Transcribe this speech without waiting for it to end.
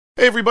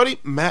Hey everybody,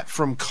 Matt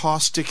from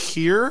Caustic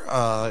here,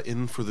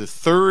 in for the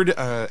third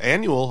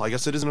annual, I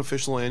guess it is an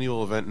official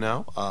annual event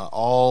now,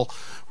 all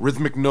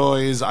rhythmic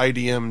noise,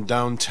 IDM,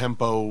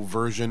 down-tempo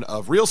version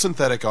of real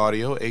synthetic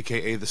audio,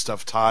 aka the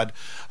stuff Todd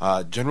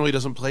generally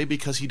doesn't play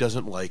because he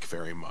doesn't like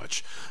very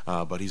much,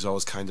 but he's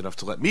always kind enough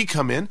to let me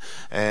come in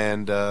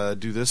and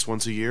do this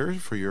once a year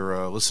for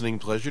your listening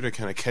pleasure, to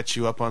kind of catch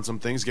you up on some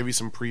things, give you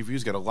some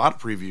previews. Got a lot of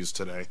previews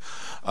today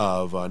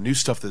of new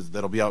stuff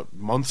that'll be out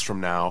months from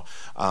now,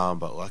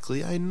 but luckily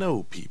I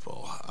know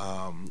people.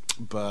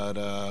 But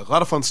a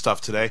lot of fun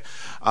stuff today.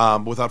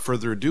 Without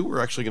further ado,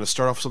 we're actually going to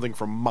start off with something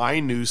from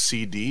my new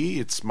CD.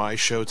 It's my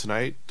show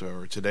tonight,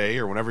 or today,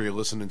 or whenever you're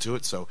listening to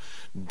it, so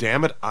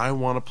damn it, I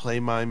want to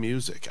play my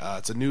music.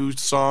 It's a new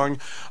song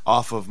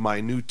off of my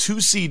new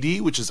 2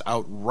 CD, which is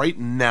out right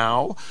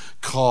now,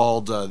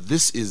 called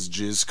This Is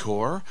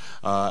Jizzcore.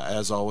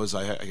 As always,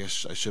 I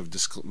guess I should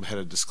have had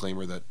a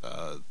disclaimer that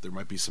there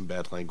might be some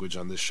bad language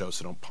on this show,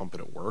 so don't pump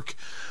it at work.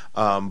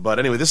 But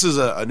anyway, this is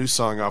a new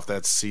song off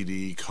that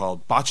CD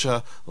called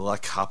Bacia la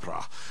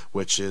Capra,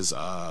 which is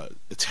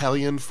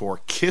Italian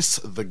for Kiss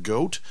the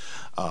Goat.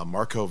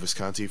 Marco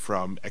Visconti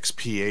from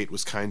XP8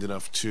 was kind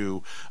enough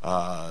to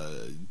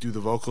do the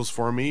vocals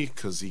for me,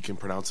 because he can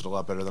pronounce it a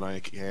lot better than I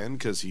can,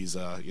 because he's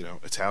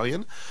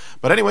Italian.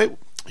 But anyway,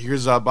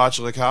 here's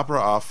Bacia la Capra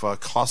off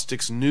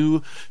Caustic's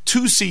new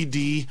 2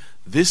 CD.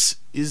 This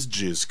is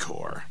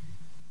Jizzcore.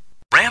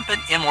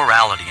 Rampant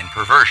immorality and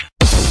perversion.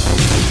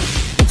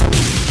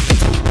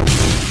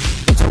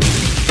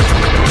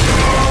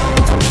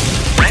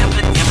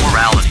 Rampant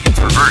immorality and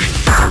perversion.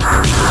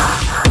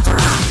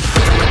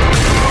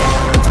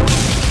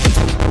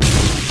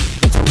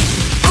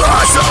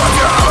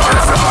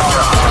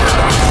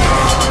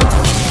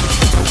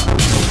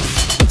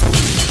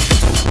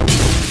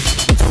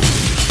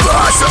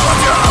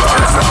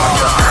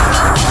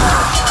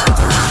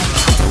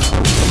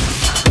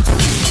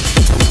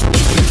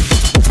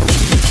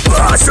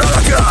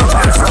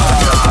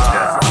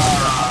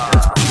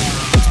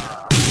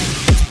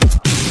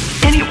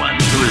 Anyone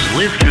who has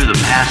lived through the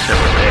past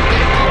several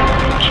decades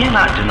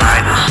cannot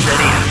deny the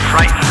steady and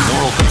frightening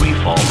moral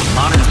freefall of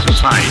modern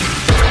society.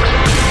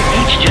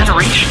 Each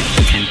generation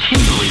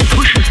continually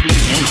pushes the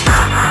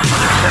envelope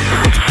of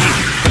acceptable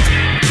behavior.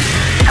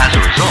 As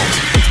a result,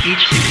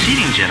 each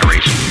succeeding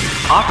generation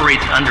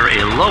operates under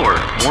a lower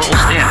moral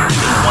standard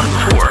than the one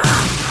before,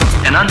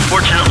 and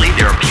unfortunately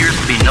there appears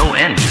to be no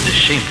end to this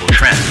shameful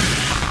trend.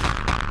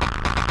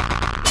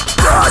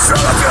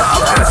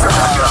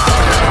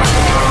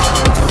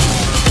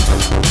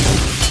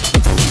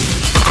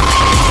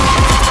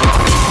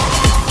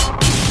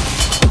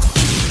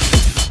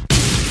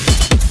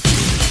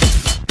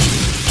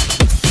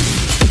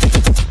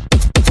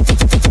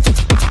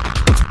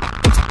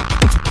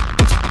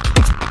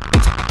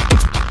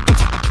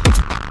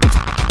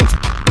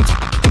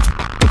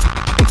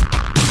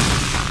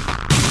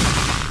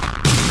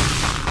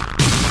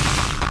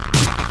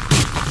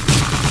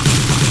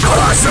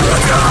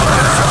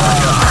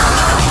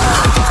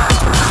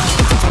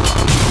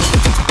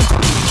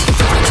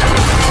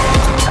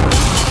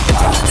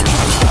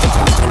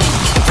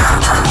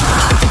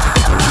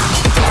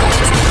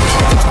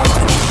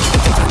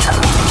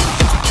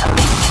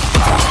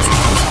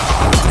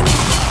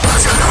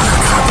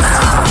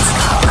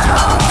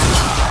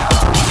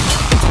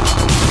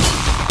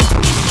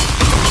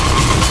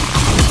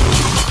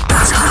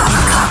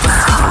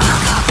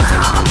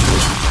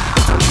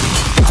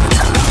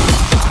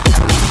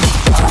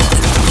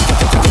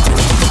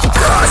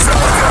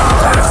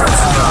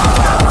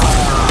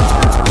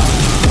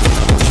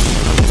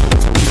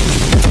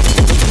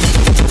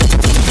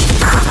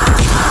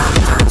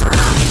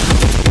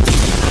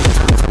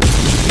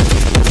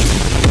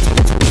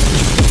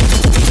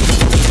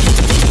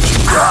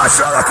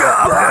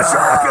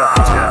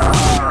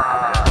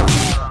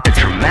 A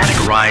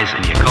dramatic rise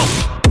in the occult.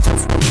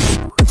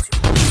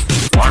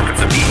 Mark of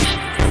the beast.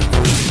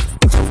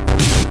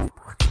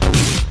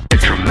 A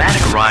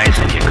dramatic rise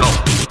in the occult.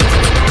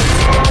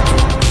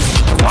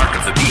 Mark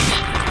of the beast.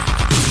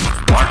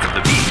 Mark of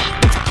the beast.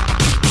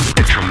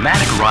 A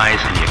dramatic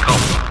rise in the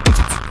occult.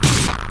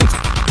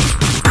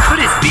 Could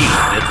it be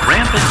that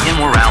rampant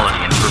immorality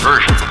and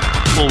perversion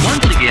will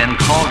once again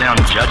call down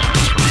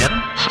judgments from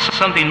heaven?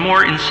 Something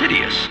more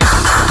insidious.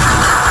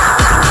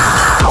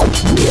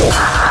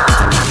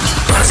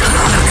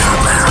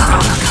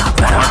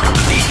 Mark of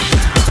the beast.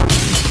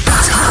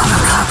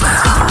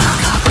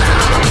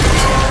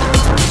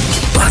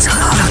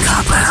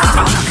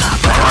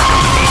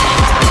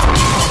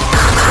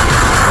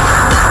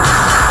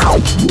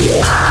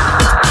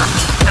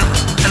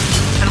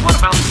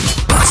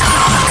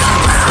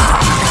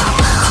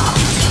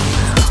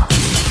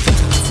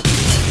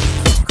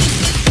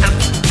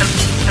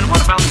 And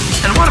what about?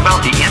 And what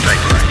about the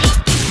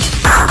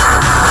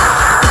Antichrist?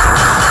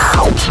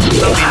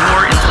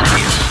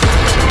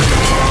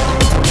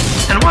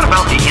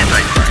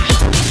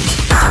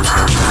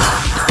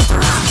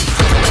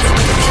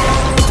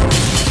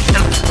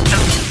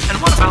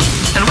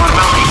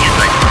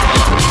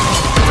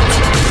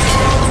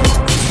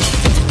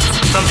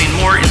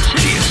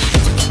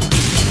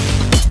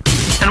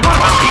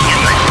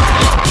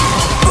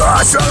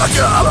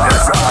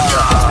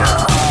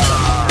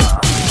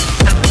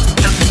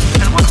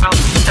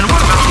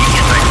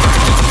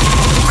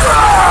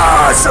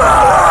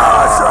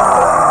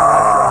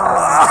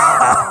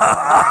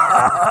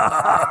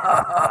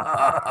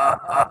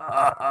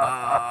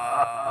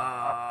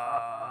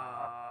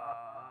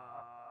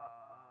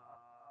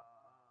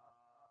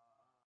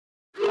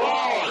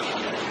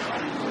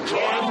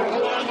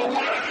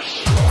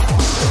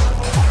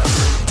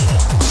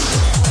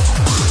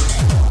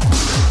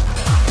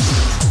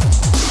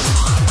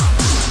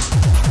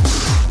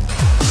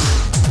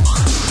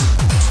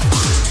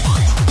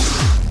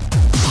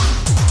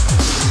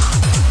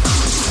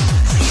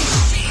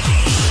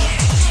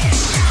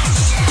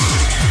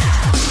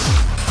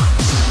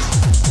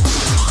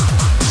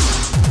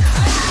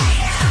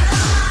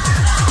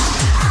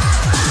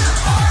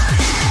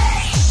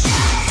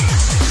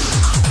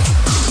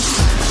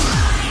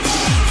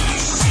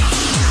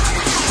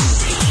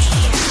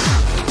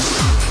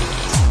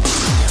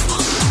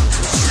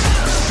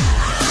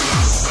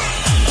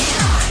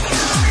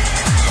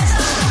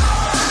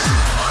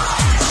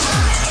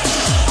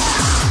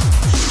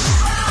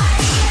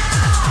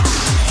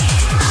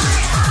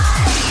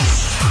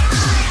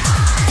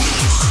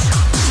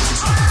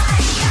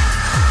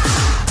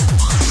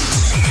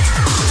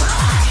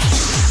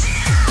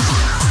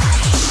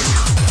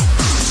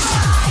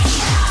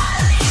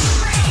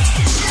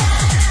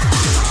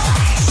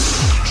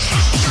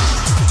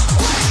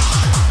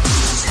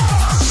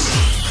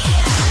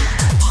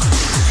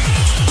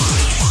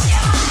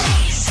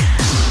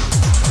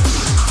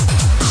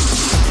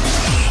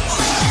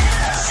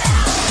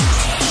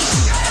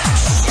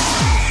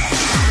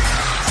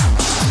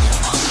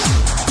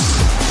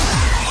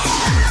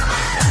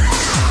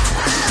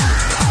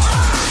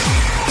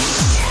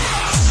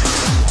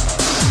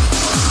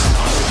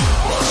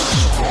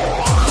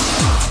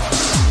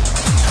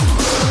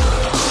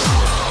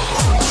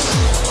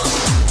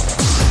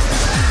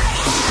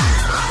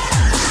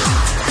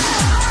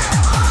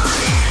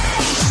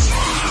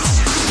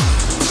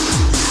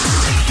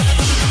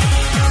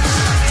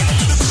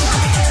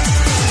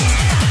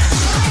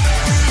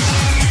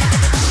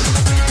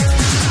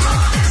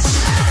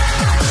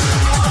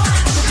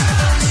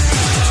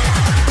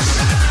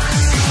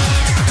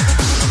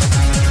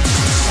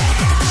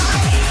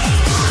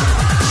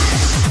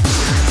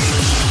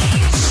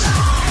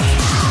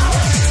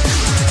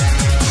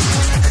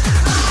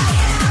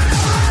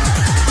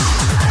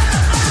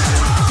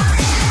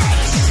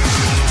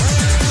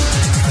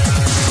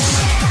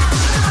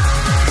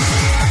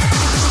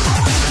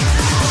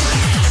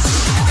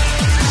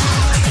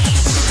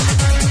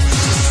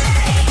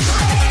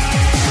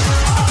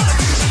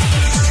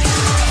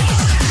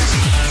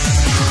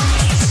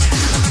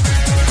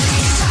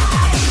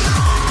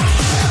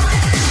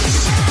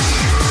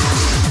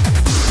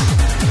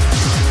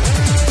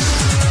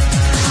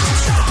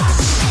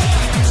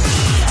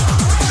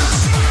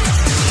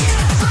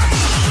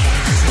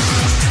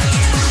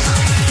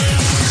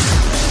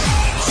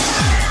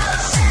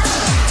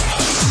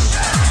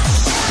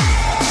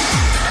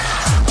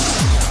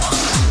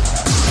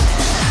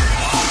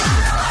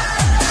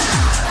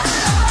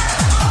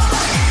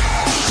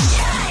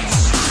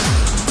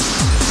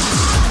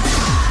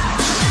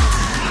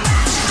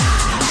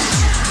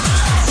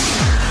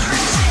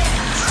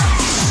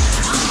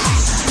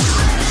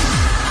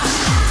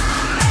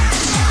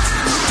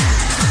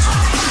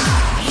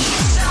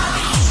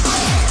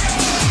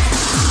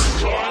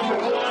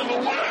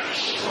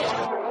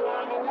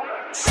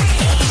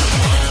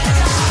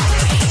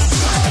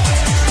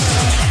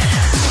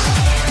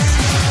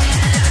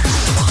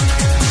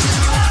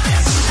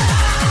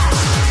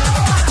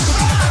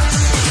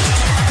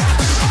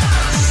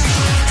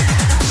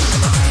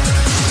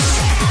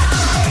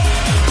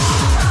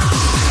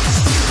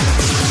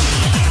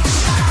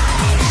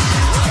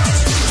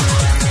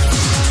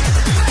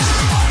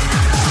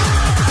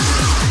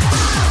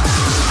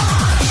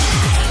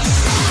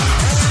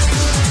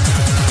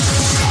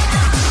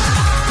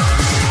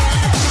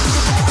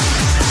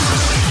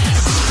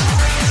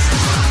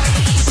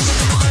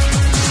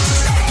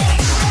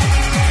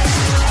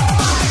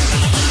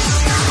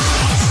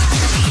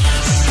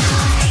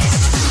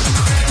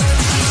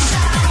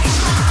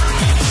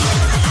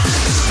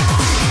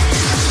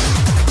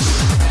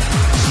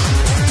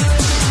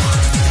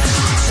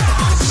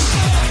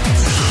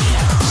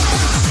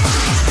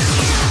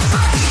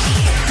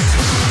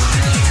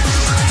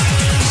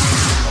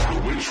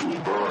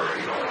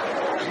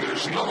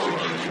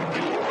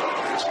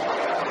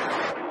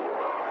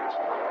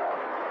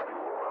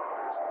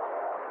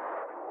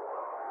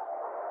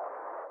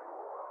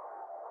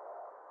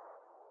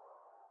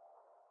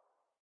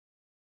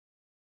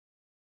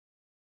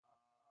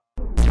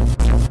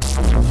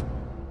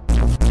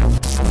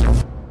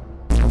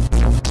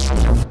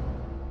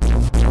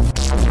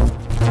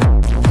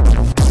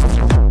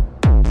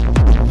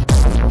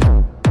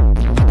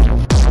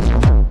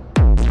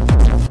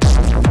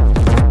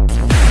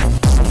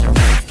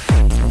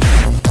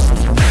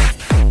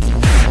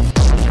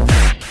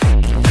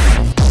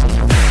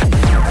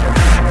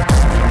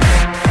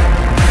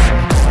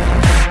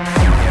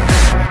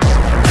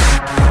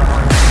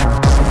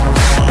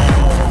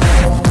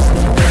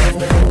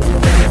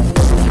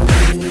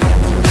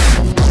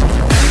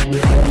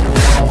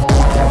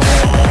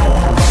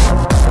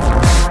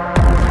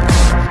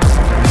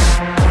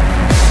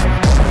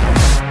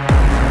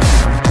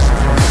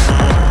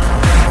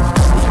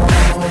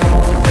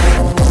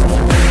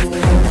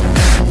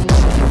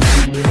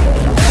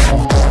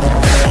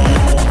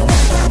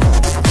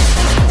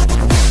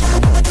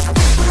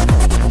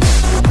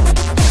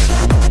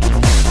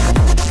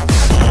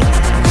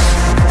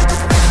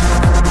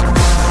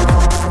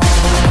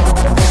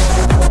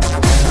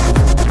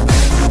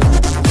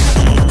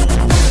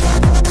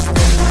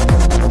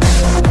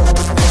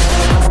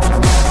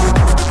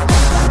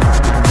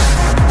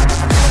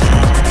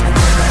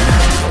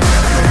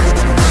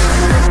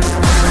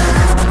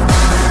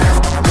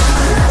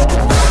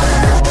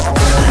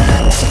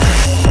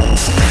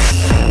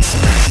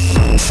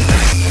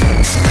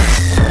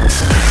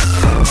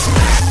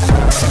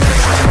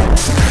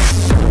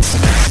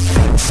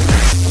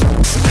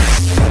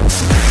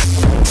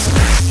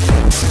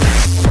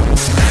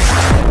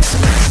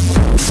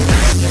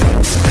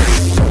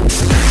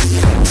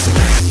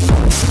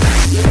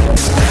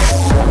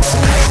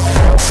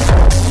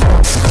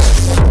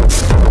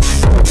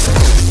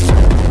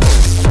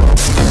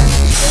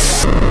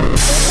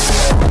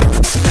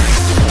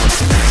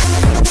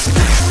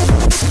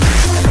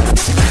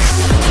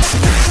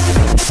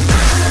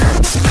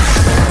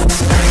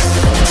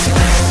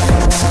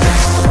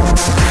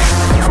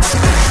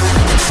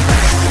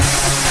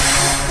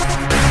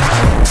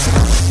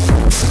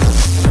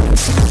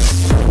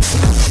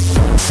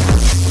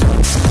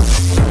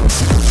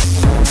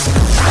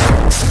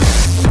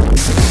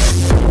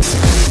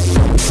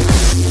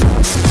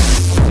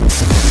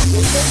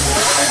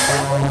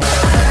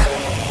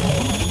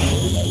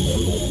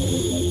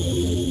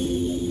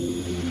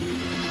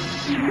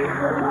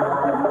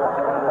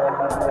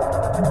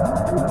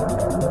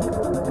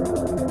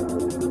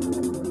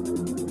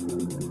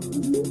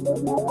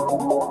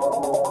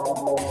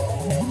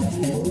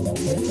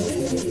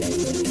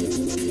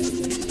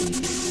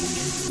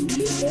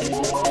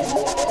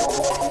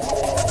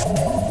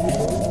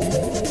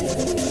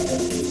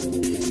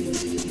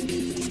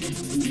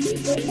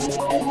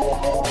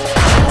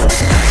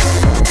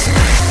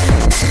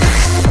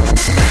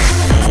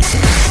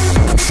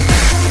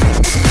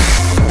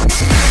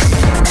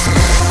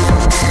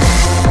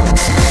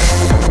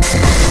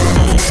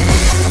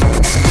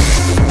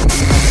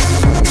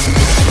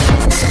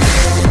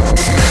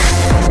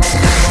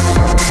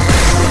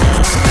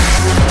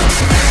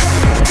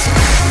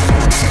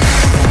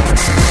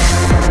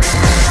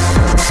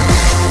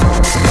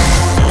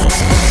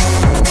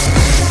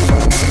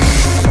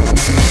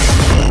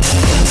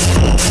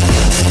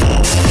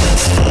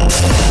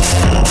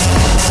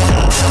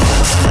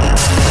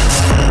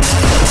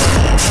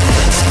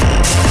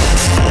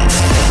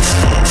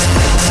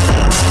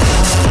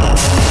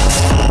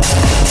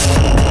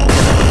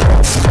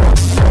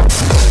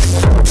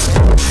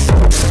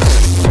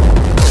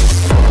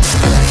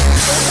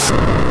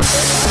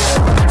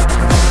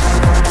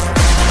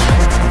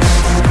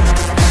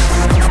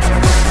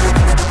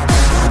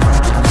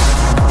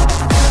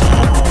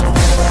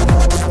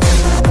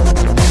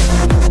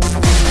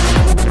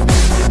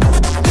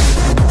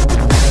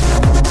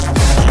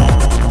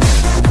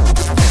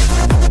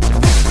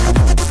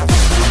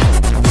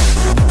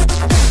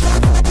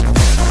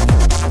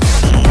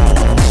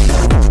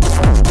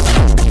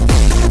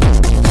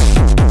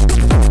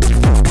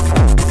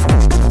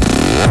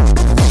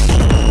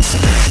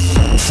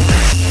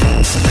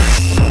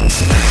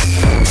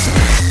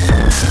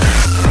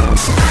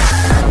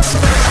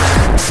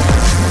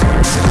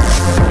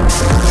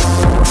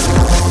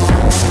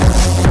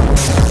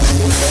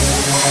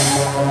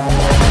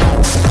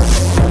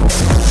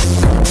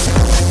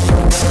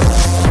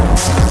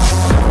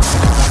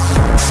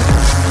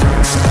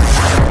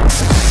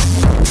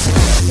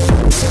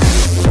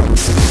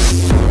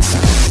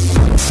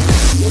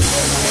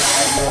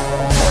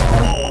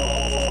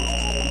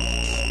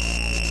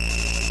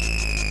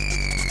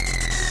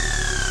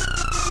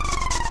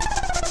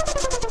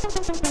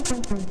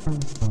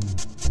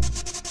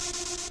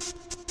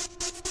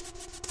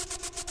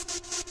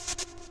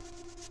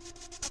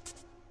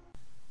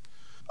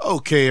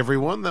 Okay,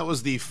 everyone, that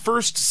was the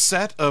first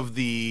set of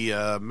the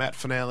Matt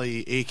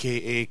Finale,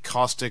 aka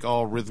Caustic,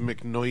 all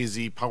rhythmic,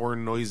 noisy, power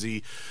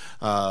noisy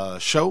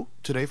show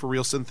today for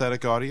Real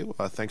Synthetic Audio.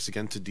 Thanks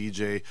again to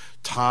DJ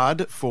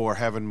Todd for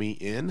having me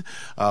in.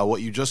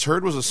 What you just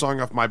heard was a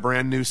song off my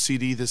brand new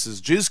CD. This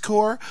is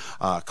Jizzcore,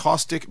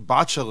 Caustic,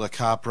 Bacia la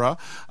Capra.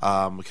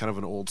 Kind of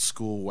an old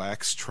school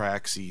wax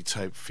tracksy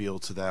type feel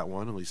to that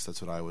one. At least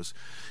that's what I was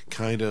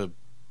kind of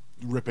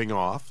ripping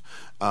off.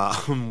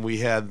 We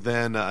had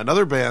then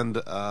another band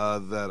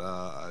that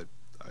I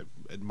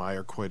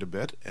admire quite a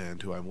bit and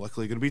who I'm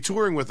luckily going to be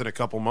touring with in a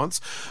couple months.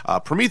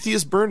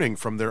 Prometheus Burning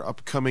from their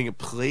upcoming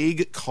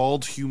Plague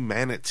Called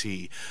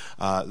Humanity.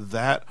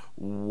 That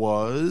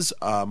was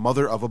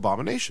Mother of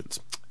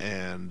Abominations.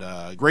 And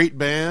great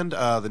band.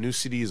 The new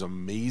CD is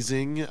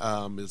amazing.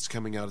 It's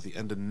coming out at the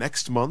end of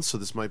next month, so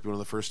this might be one of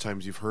the first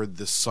times you've heard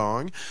this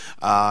song.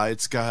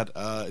 It's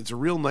a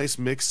real nice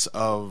mix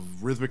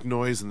of rhythmic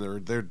noise and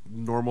their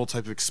normal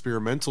type of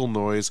experimental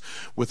noise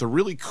with a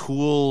really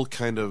cool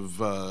kind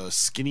of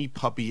Skinny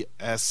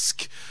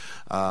Puppy-esque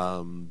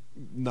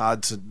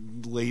nod to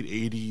late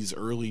 80s,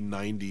 early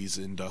 90s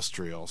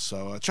industrial.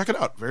 So check it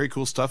out. Very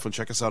cool stuff, and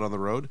check us out on the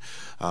road.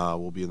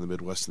 We'll be in the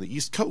Midwest and the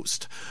East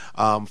Coast.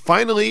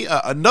 Finally,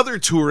 another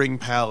touring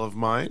pal of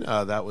mine,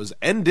 that was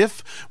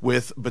Endif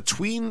with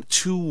Between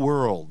Two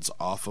Worlds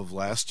off of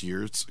last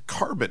year's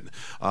Carbon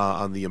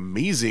on the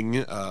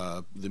amazingly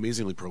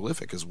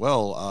prolific as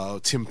well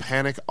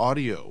Tympanic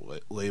Audio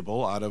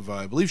label out of,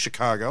 I believe,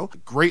 Chicago.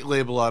 Great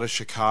label out of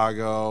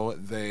Chicago.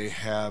 They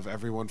have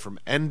everyone from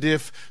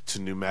Endif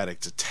to Pneumatic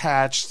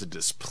Detached to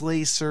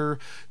Displacer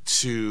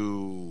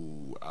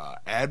to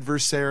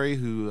Adversary,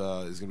 who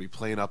is going to be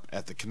playing up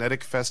at the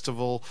Kinetic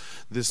Festival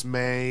this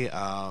May.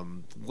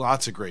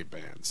 Lots of great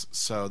bands.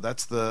 So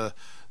that's the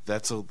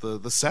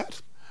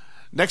set.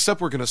 Next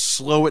up, we're going to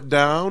slow it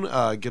down,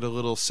 get a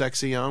little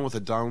sexy on with a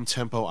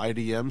down-tempo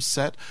IDM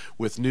set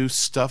with new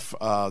stuff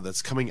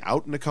that's coming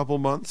out in a couple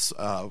months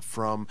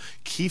from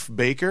Keef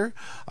Baker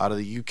out of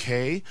the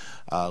UK,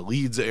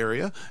 Leeds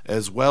area,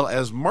 as well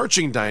as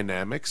Marching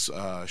Dynamics,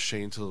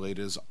 Shane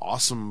Toledo's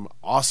awesome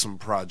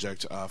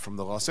project from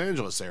the Los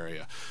Angeles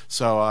area.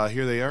 So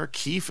here they are,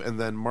 Keef and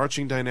then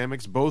Marching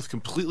Dynamics, both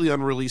completely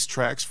unreleased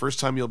tracks. First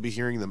time you'll be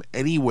hearing them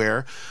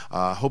anywhere.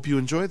 Hope you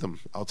enjoy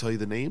them. I'll tell you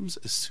the names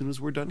as soon as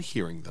we're done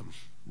hearing them.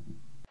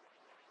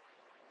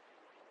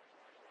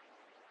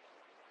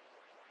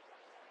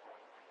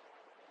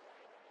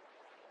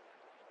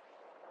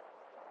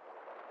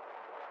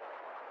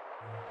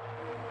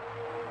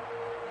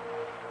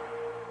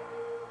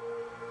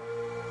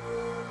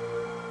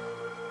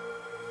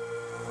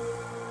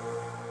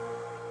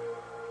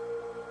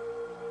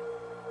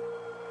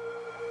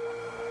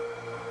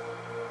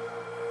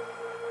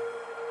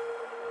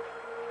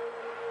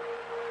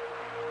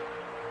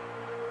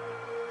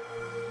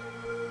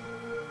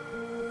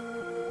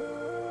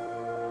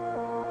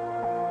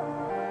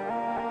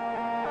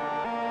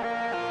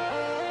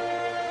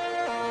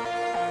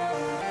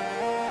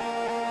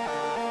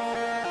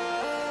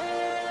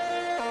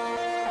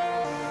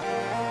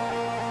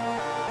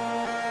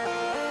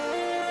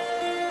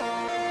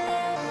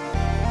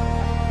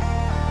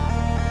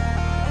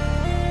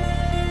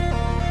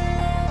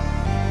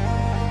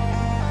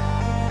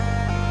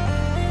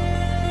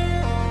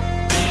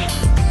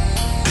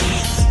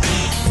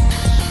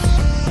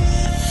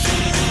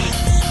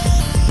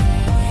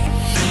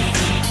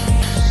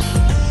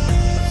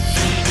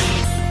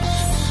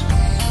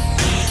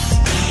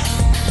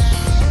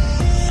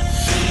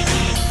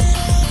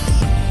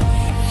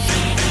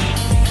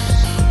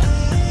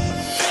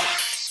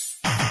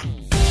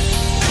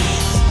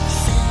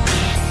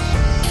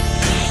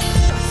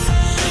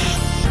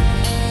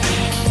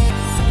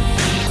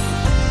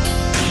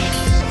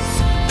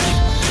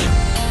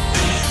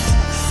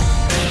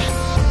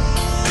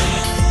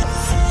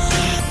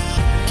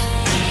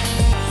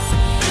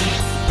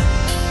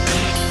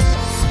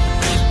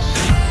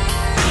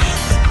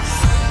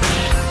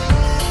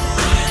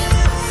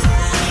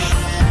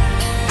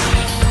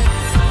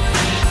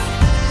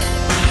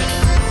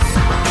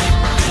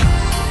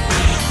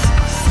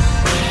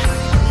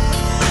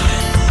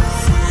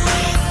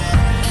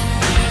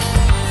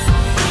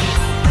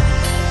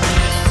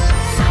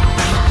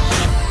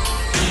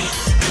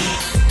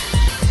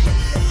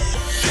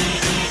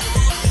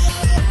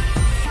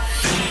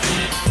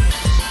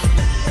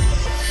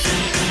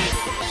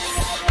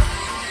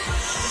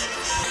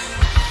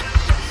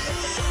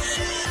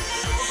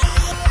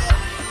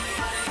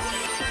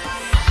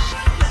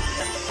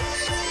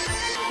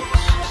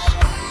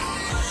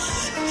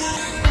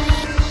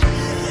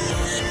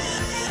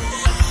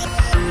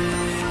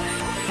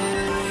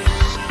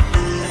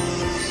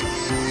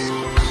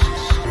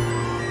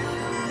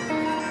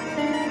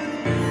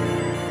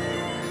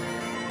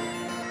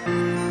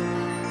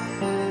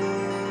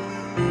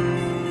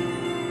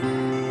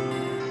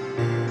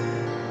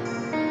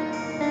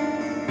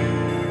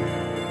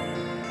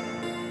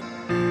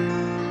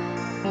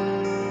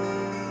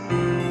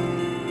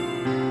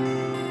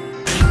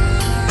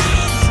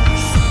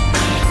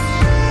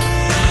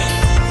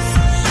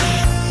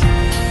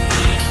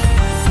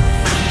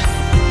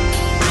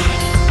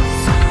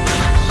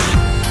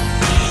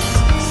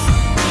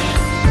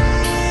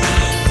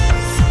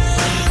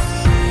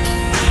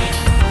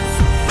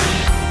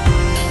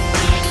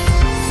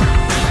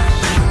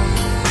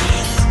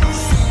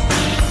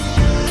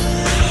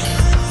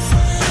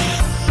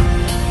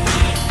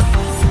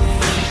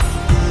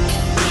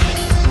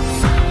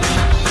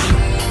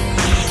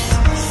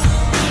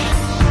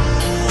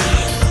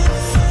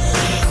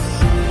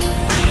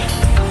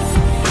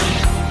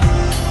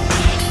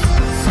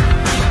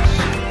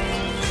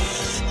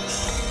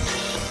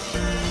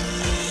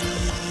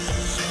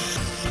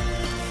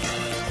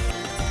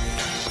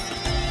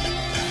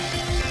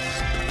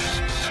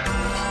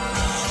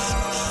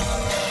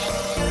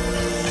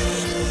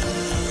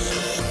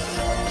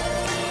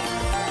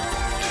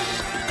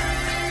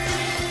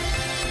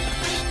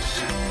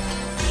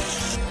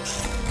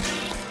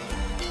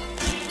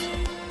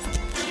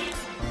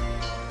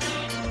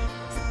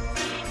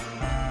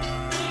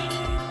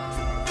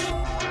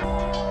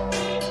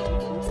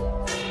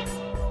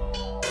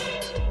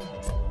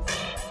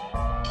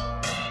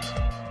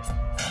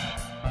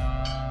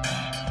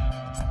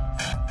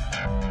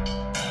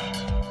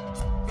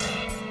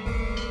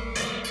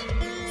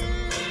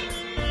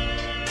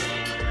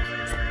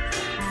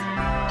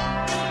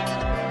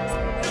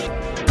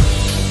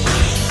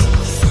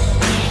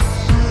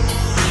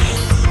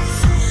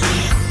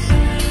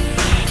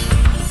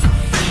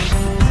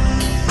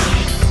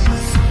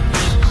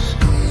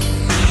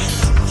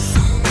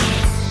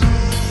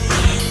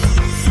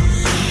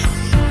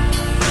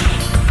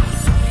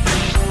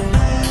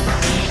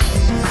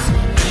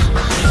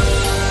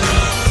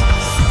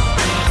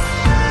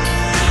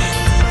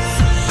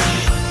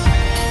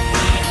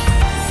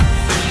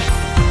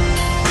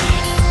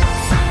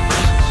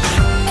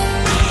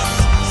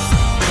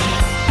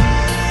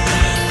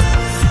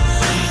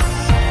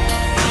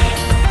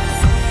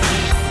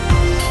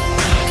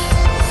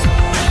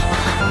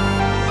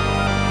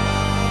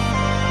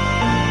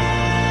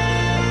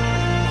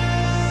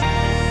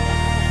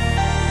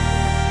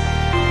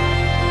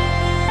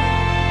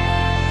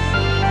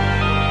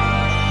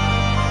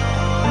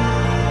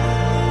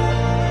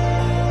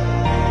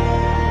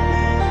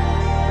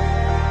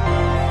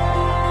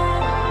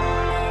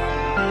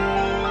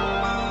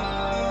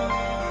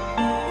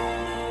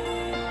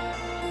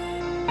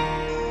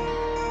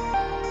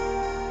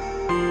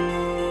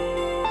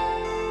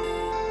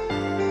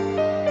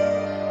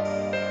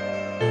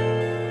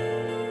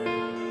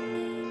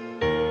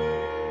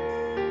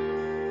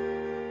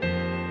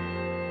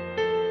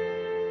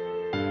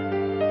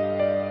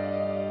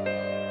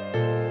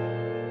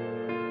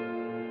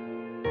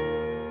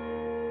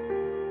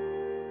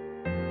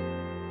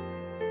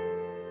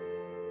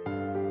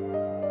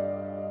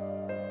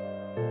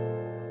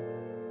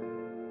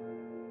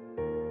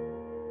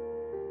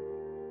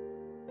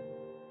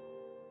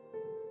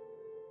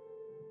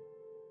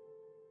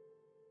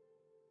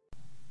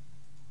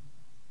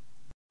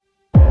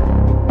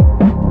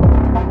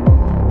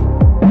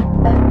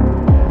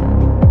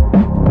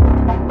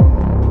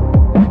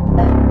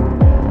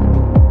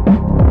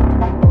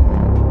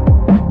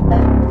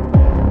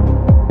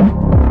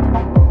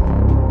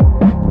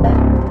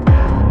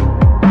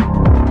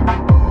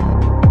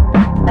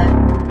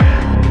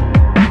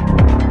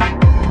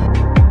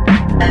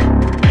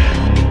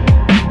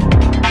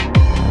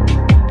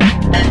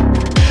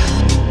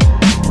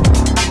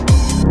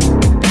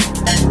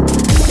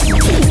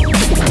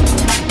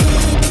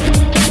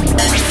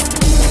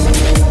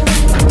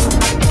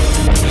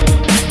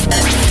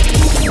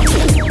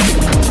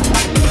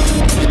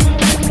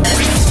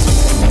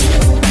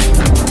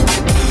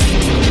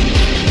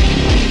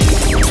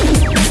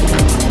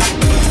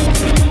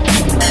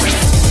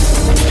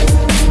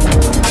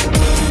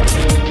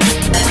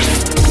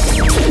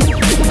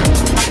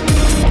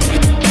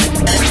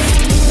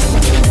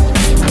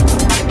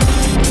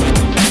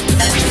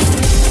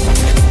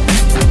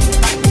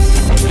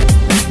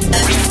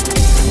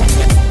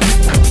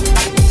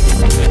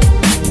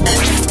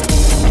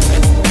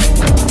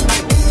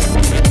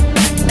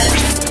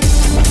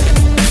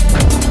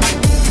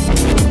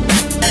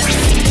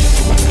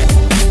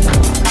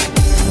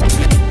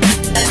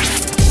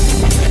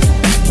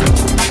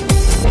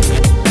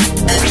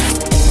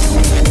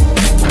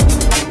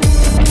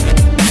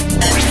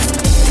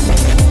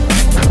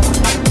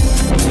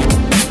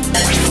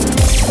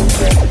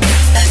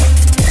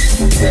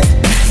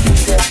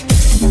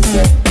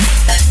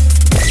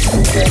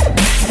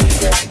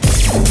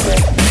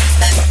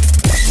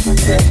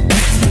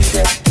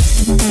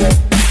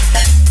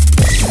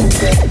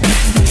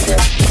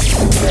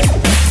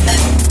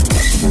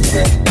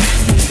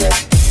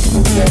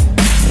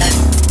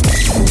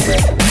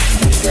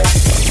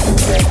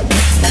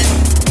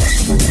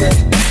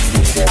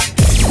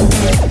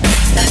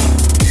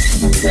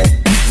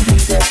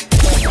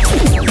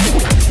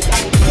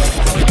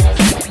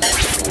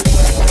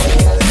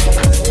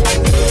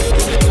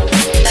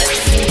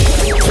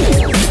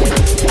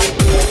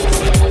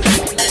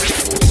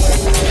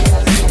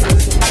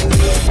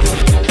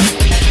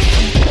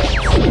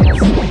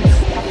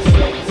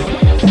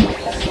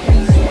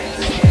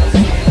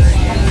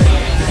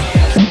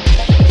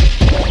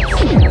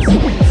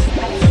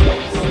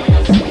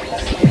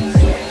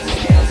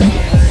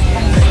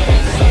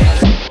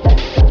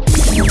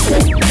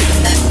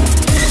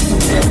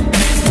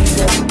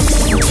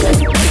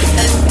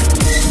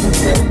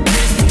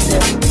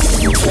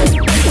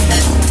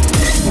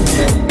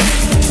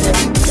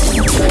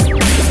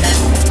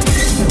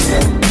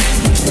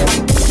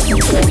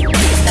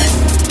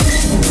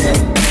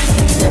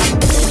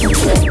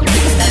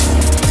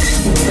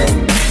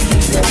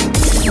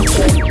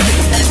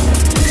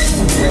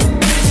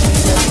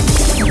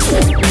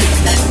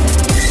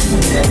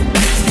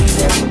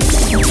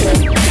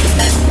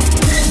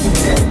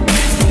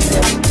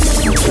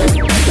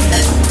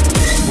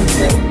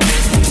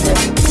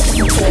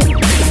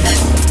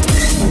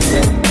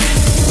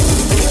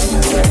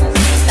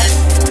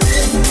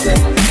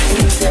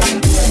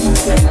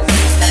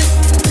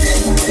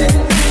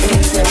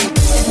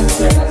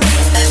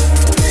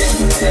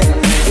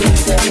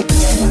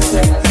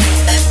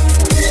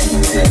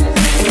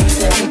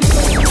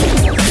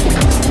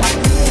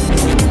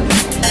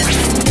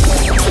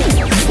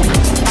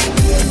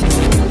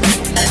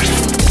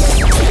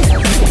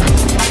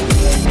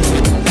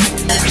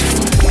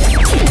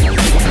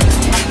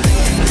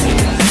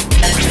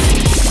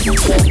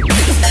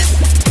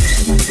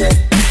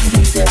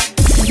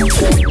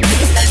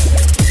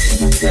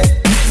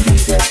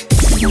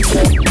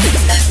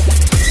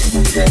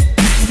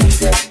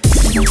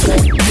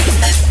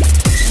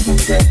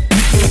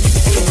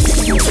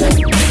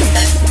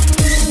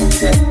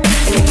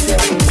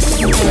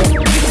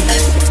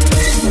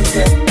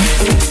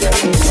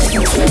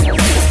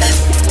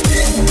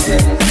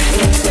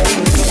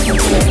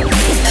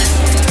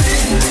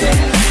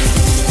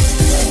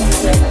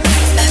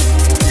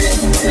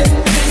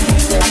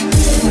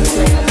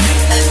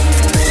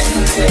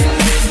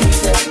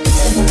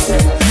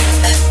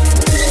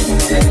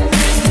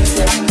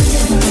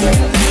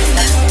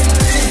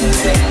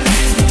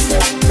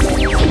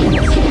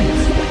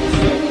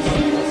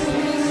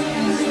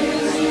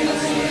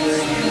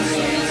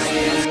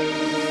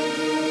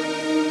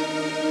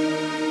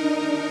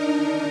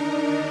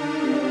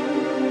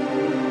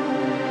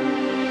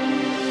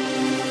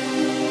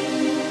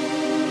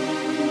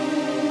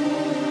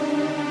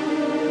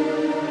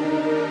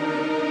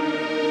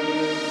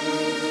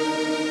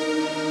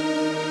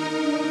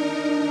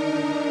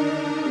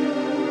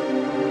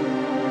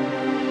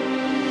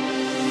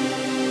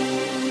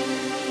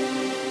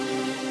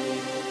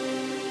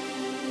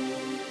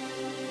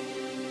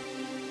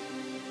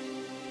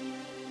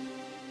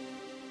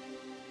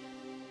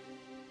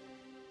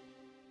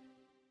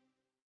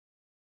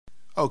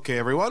 Okay,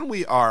 everyone,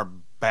 we are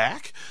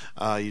back.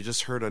 You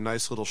just heard a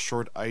nice little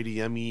short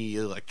IDM-y,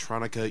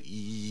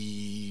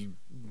 electronica-y,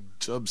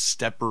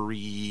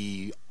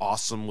 dubsteppery,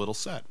 awesome little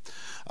set.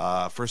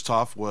 First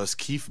off was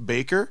Keef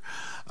Baker.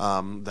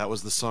 That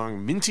was the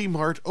song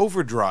MintyMart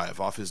Overdrive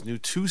off his new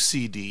 2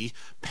 CD,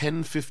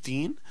 Pen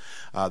 15.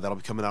 That'll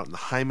be coming out in the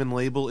Hyman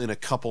label in a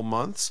couple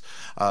months.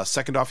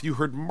 Second off, you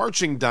heard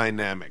Marching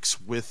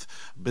Dynamics with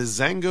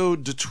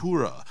Bizarro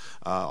Datura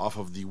off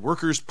of the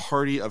Workers'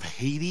 Party of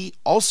Haiti,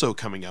 also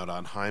coming out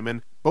on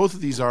Hyman. Both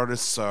of these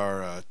artists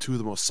are two of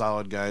the most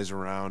solid guys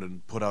around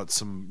and put out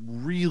some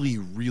really,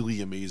 really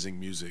amazing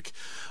music.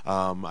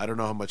 I don't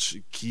know how much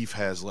Keef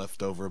has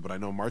left over, but I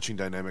know Marching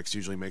Dynamics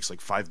usually makes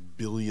like 5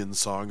 billion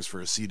songs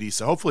for a CD,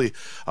 so hopefully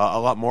a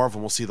lot more of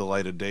them will see the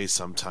light of day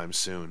sometime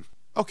soon.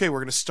 Okay, we're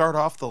going to start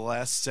off the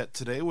last set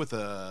today with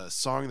a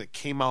song that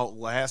came out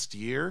last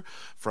year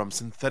from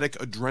Synthetic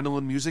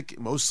Adrenaline Music,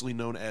 mostly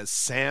known as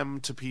Sam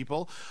to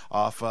people,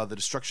 off the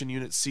Destruction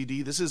Unit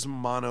CD. This is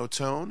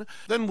Monotone.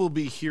 Then we'll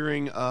be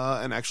hearing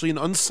an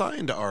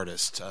unsigned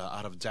artist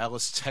out of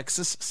Dallas,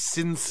 Texas,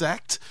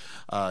 Sincekt.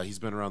 He's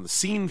been around the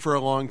scene for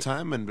a long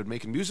time and been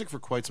making music for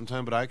quite some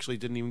time, but I actually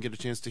didn't even get a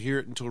chance to hear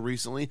it until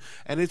recently,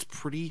 and it's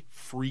pretty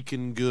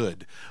freaking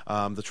good.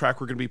 The track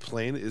we're going to be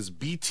playing is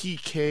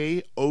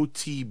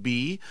BTKOTB.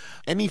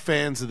 Any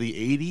fans of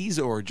the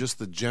 80s or just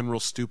the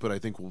general stupid, I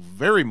think, will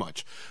very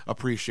much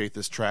appreciate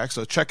this track.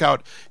 So check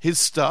out his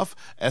stuff,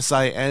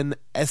 Sinsect,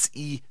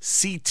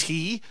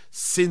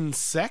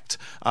 Sincekt.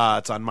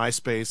 It's on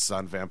MySpace, it's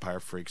on Vampire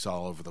Freaks,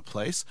 all over the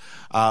place.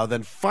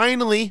 Then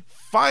finally,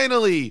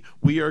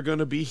 we are going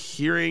to be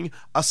hearing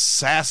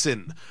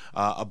Assassin,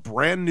 a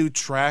brand new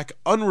track,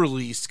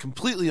 unreleased,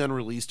 completely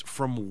unreleased,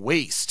 from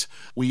W.A.S.T.E.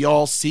 We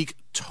All Seek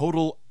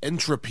Total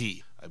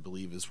Entropy, I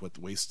believe is what the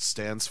W.A.S.T.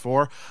 stands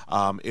for.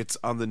 It's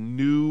on the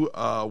new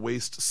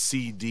W.A.S.T.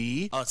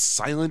 CD, A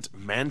Silent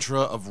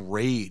Mantra of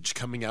Rage,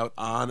 coming out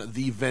on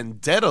the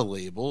Vendetta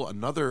label,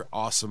 another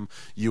awesome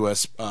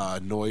U.S.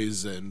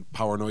 noise and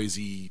power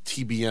noisy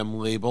TBM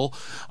label.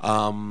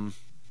 And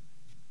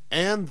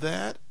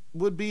that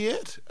would be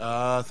it.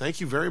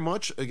 Thank you very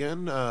much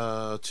again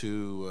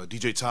to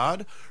DJ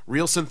Todd,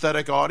 Real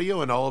Synthetic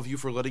Audio, and all of you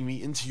for letting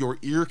me into your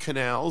ear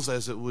canals,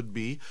 as it would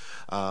be.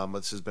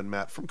 This has been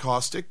Matt from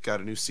Caustic.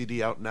 Got a new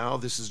CD out now.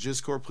 This is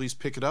Jizzcore. Please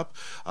pick it up.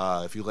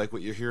 If you like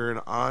what you're hearing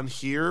on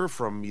here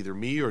from either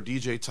me or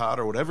DJ Todd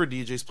or whatever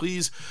DJs,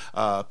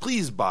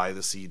 please buy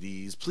the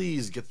CDs.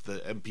 Please get the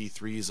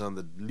MP3s on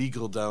the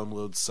legal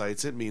download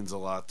sites. It means a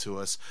lot to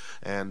us.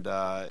 And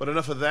but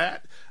enough of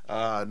that.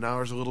 Now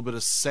there's a little bit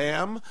of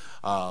Sam,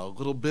 a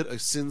little bit of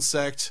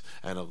Sincekt,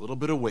 and a little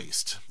bit of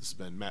W.A.S.T.E. This has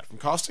been Matt from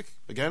Caustic.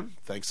 Again,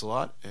 thanks a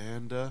lot,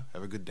 and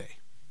have a good day.